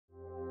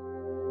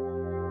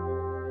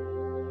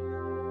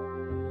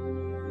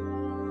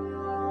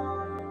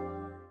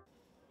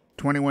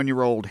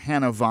21-year-old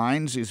Hannah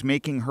Vines is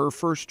making her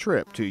first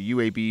trip to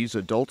UAB's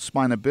adult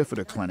spina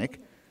bifida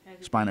clinic.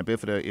 Spina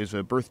bifida is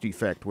a birth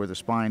defect where the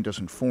spine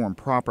doesn't form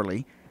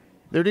properly.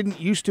 There didn't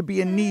used to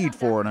be a need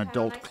for an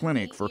adult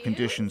clinic for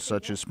conditions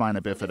such as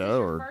spina bifida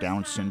or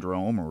Down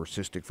syndrome or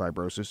cystic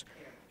fibrosis.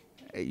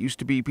 It used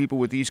to be people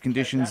with these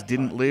conditions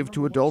didn't live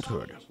to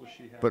adulthood.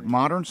 But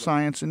modern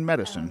science and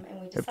medicine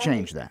have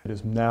changed that. It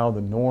is now the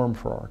norm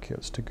for our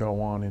kids to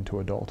go on into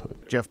adulthood.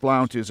 Jeff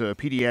Blount is a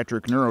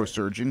pediatric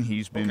neurosurgeon.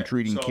 He's been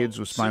treating kids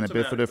with spina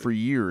bifida for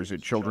years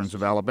at Children's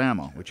of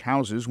Alabama, which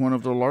houses one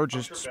of the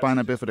largest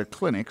spina bifida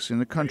clinics in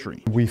the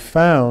country. We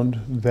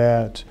found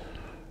that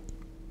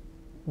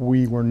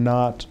we were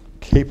not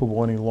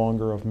capable any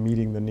longer of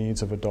meeting the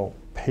needs of adult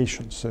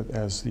patients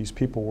as these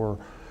people were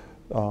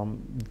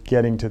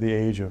getting to the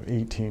age of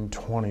 18,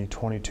 20,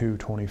 22,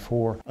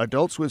 24.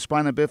 Adults with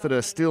spina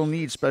bifida still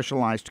need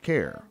specialized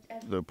care.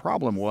 The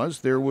problem was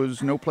there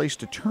was no place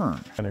to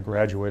turn. And I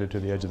graduated to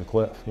the edge of the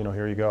cliff.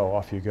 Here you go,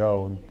 off you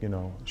go,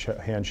 and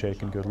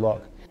handshake and good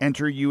luck.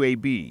 Enter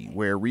UAB,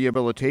 where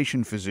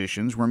rehabilitation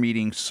physicians were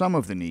meeting some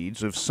of the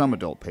needs of some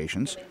adult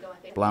patients.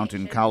 Blount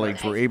and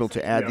colleagues were able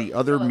to add the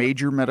other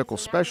major medical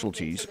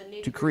specialties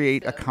to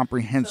create a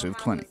comprehensive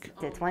clinic.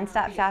 It's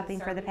one-stop shopping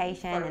for the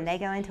patient, and they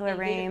go into a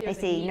room. They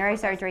see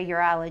neurosurgery,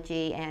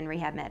 urology, and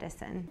rehab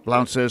medicine.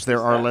 Blount says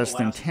there are less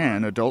than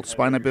 10 adult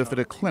spina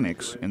bifida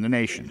clinics in the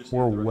nation.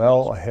 We're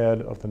well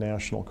ahead of the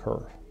national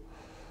curve.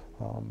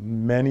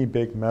 Many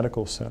big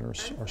medical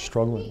centers are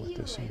struggling with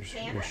this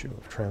issue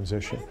of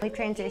transition. We've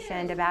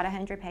transitioned about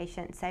 100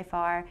 patients so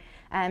far.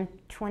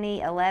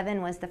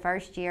 2011 was the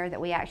first year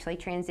that we actually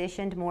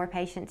transitioned more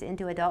patients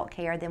into adult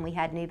care than we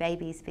had new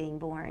babies being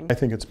born. I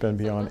think it's been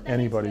beyond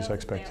anybody's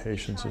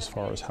expectations as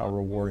far as how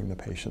rewarding the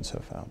patients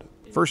have found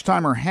it.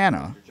 First-timer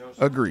Hannah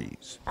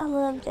agrees. I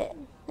loved it.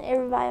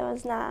 Everybody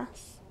was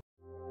nice.